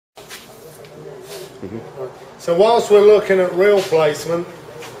So whilst we're looking at reel placement,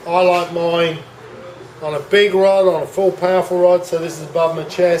 I like mine on a big rod, on a full powerful rod, so this is above my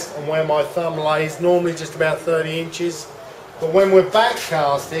chest and where my thumb lays, normally just about 30 inches. But when we're back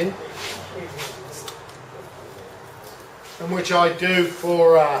casting, and which I do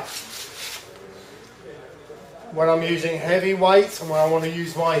for when I'm using heavy weights and when I want to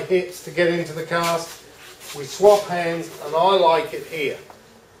use my hips to get into the cast, we swap hands, and I like it here.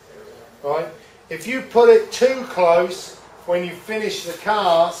 Right? If you put it too close when you finish the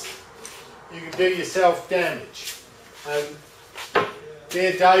cast, you can do yourself damage. And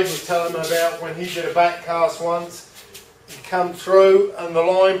dear Dave was telling me about when he did a back cast once. He come through and the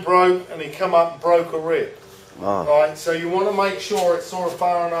line broke, and he come up and broke a rib. Wow. Right? So you want to make sure it's sort of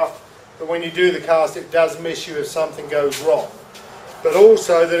far enough that when you do the cast, it does miss you if something goes wrong. But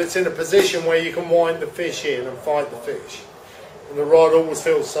also that it's in a position where you can wind the fish in and fight the fish. And the rod always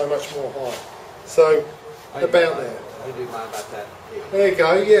feels so much more high. So, about there. I do mine about that. There you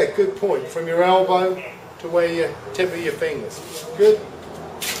go, yeah, good point. From your elbow to where you tip of your fingers. Good?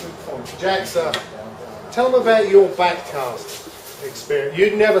 Good point. Jax, tell them about your back cast experience.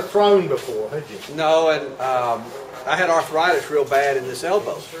 You'd never thrown before, had you? No, and I had arthritis real bad in this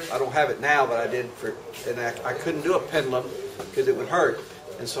elbow. I don't have it now, but I did and I couldn't do a pendulum because it would hurt.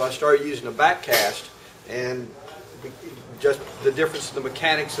 And so I started using a back cast, and just the difference in the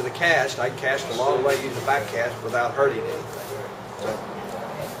mechanics of the cast, I cast a long way using the back cast without hurting anything.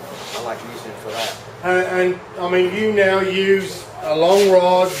 So I like using it for that. And I mean, you now use a long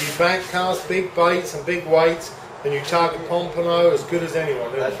rod, you back cast big baits and big weights, and you target pompano as good as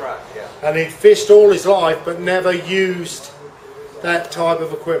anyone. That's right, yeah. And he'd fished all his life, but never used that type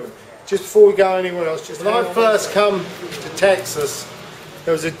of equipment. Just before we go anywhere else, just when I first come to Texas,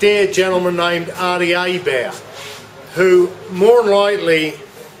 there was a dear gentleman named Artie Abear, who more than likely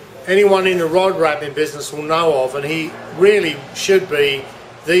anyone in the rod wrapping business will know of, and he really should be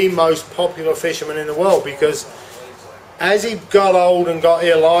the most popular fisherman in the world, because as he got old and got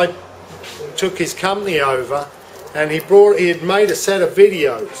ill, I took his company over, and he had made a set of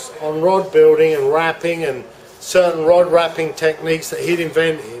videos on rod building and wrapping and certain rod wrapping techniques that he'd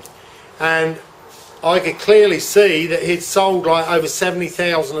invented, and I could clearly see that he'd sold like over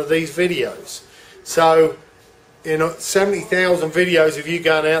 70,000 of these videos. So, you know, 70,000 videos of you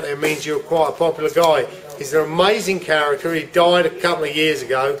going out there means you're quite a popular guy. He's an amazing character. He died a couple of years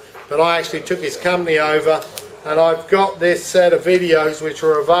ago, but I actually took his company over, and I've got this set of videos which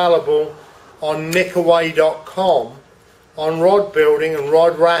are available on nickaway.com on rod building and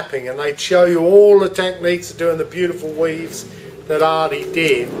rod wrapping, and they show you all the techniques of doing the beautiful weaves that Artie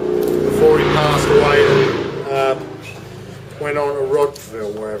did before he passed away and went on to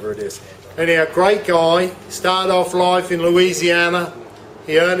Rodville, wherever it is. Anyhow, great guy. Started off life in Louisiana.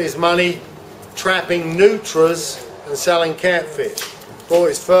 He earned his money trapping nutras and selling catfish. Bought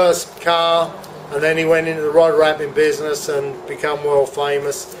his first car, and then he went into the rod wrapping business and become world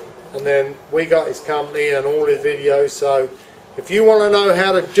famous. And then we got his company and all his videos. So if you want to know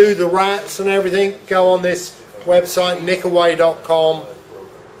how to do the wraps and everything, go on this website, nickaway.com,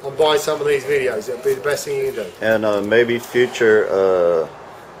 and buy some of these videos. It'll be the best thing you can do. And maybe future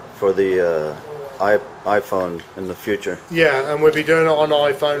for the iPhone in the future. Yeah, and we'll be doing it on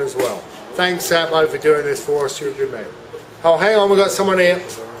iPhone as well. Thanks, Sapo, for doing this for us. You're a good man. Oh, hang on, we've got someone here.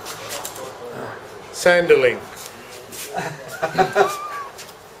 Sanderling.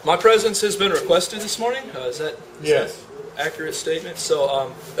 My presence has been requested this morning. Is that an accurate statement?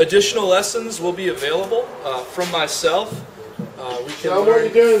 So additional lessons will be available from myself. We can learn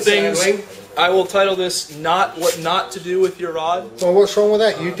things. Sandling? I will title this What Not to Do with Your Rod. Well, what's wrong with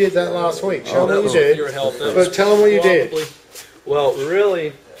that? You did that last week. Show them what you did. Your help. But tell them what you did. Well,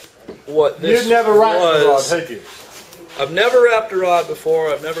 really, what this You've never wrapped a rod, had you? I've never wrapped a rod before.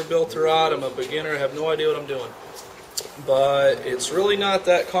 I've never built a rod. I'm a beginner. I have no idea what I'm doing. But it's really not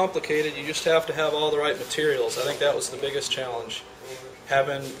that complicated. You just have to have all the right materials. I think that was the biggest challenge.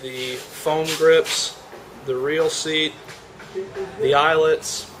 Having the foam grips, the reel seat, the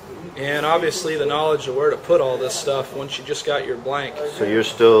eyelets, and obviously the knowledge of where to put all this stuff once you just got your blank. So you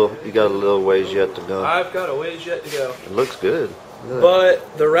got a little ways yet to go. I've got a ways yet to go. It looks good.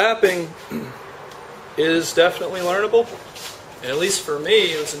 But the wrapping is definitely learnable. And at least for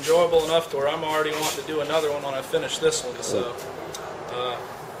me, it was enjoyable enough to where I'm already wanting to do another one when I finish this one. So,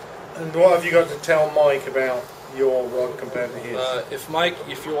 and what have you got to tell Mike about your rod compared to his? If Mike,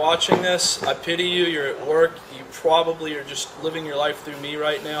 if you're watching this, I pity you. You're at work. You probably are just living your life through me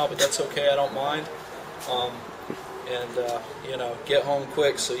right now, but that's okay. I don't mind. You know, get home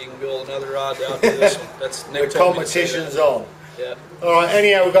quick so you can build another rod out to this one. That's Nick the competition's on. Yeah. All right.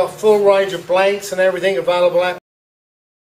 Anyhow, we've got full range of blanks and everything available at